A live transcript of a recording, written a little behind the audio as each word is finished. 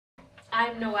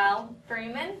I'm Noelle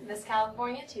Freeman, Miss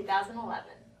California 2011.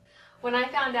 When I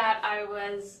found out I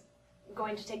was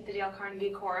going to take the Dale Carnegie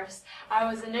course, I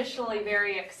was initially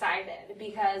very excited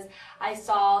because I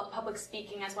saw public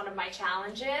speaking as one of my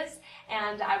challenges,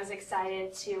 and I was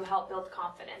excited to help build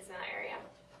confidence in that area.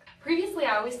 Previously,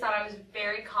 I always thought I was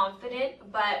very confident,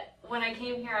 but when I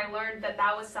came here, I learned that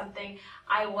that was something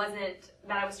I was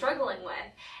struggling with.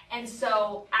 And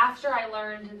so after I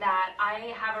learned that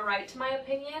I have a right to my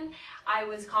opinion, I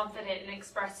was confident in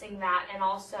expressing that and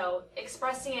also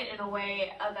expressing it in a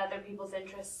way of other people's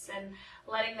interests and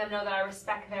letting them know that I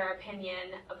respect their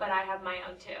opinion, but I have my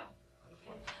own too.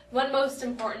 One most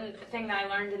important thing that I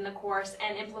learned in the course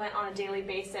and implement on a daily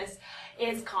basis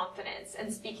is confidence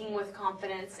and speaking with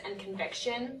confidence and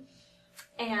conviction.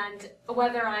 And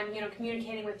whether I'm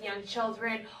communicating with young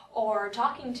children or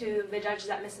talking to the judges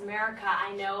at Miss America,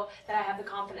 I know that I have the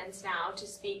confidence now to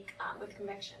speak with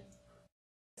conviction.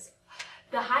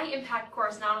 The high impact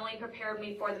course not only prepared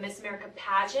me for the Miss America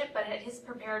pageant, but it has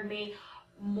prepared me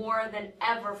more than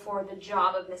ever for the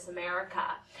job of Miss America.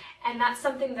 And that's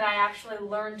something that I actually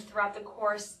learned throughout the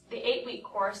course, the 8-week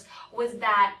course, was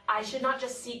that I should not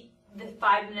just seek the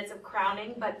 5 minutes of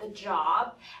crowning, but the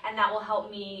job, and that will help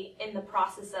me in the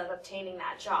process of obtaining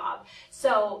that job.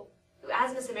 So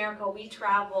as Miss America, we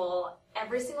travel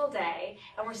every single day,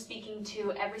 and we're speaking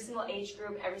to every single age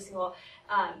group, every single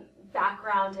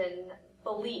background and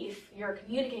belief. You're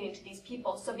communicating to these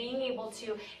people. So being able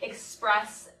to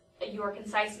express your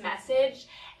concise message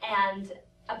and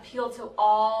appeal to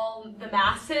all the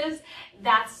masses,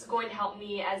 that's going to help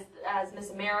me as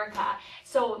Miss America.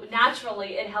 So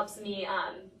naturally it helps me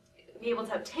be able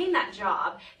to obtain that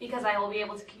job because I will be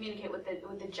able to communicate with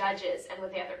the judges and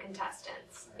with the other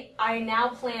contestants. I now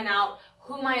plan out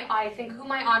who my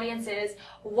audience is,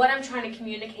 what I'm trying to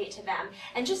communicate to them,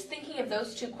 and just thinking of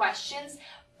those two questions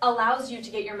allows you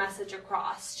to get your message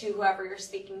across to whoever you're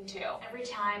speaking to. Every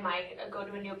time I go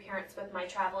to a new appearance with my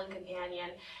traveling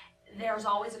companion, there's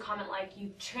always a comment like,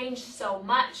 you've changed so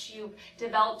much, you've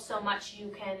developed so much, you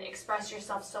can express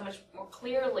yourself so much more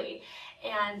clearly.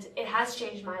 And it has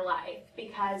changed my life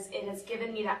because it has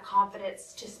given me that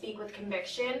confidence to speak with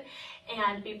conviction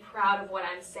and be proud of what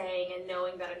I'm saying and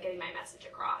knowing that I'm getting my message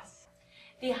across.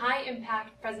 The High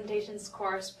Impact Presentations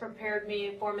course prepared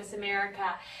me for Miss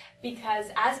America because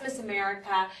as Miss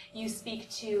America, you speak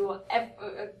to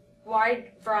a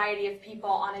wide variety of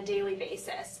people on a daily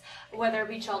basis, whether it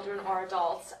be children or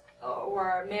adults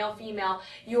or male, female.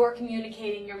 You're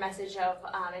communicating your message of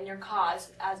and your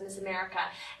cause as Miss America,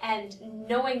 and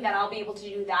knowing that I'll be able to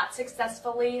do that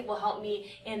successfully will help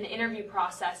me in the interview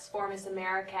process for Miss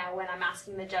America when I'm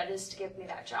asking the judges to give me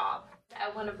that job.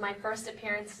 At one of my first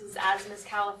appearances as Miss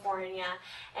California,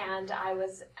 and I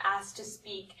was asked to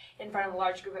speak in front of a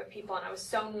large group of people, and I was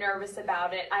so nervous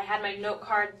about it. I had my note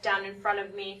card down in front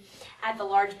of me at the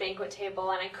large banquet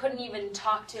table, and I couldn't even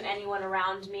talk to anyone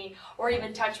around me or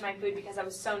even touch my food because I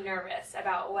was so nervous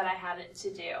about what I had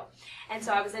to do. And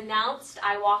so I was announced,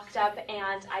 I walked up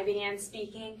and I began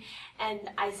speaking,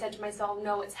 and I said to myself,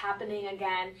 no, it's happening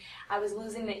again. I was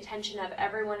losing the attention of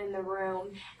everyone in the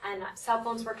room, and cell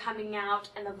phones were coming out,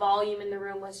 and the volume in the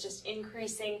room was just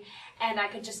increasing, and I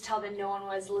could just tell that no one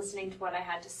was listening to what I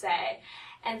had to say.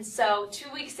 And so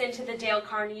 2 weeks into the Dale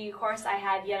Carnegie course, I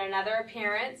had yet another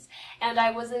appearance, and I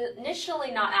was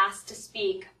initially not asked to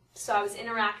speak, so I was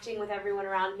interacting with everyone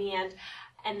around me,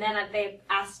 and then they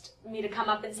asked me to come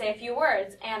up and say a few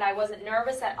words, and I wasn't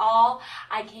nervous at all.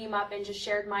 I came up and just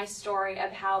shared my story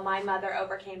of how my mother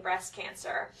overcame breast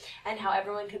cancer and how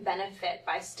everyone could benefit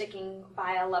by sticking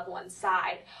by a loved one's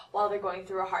side while they're going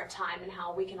through a hard time, and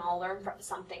how we can all learn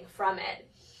something from it.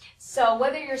 So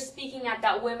whether you're speaking at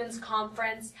that women's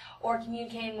conference or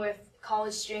communicating with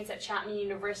college students at Chapman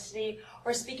University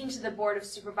or speaking to the Board of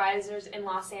Supervisors in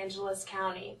Los Angeles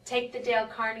County, take the Dale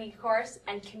Carnegie course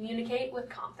and communicate with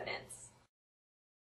confidence.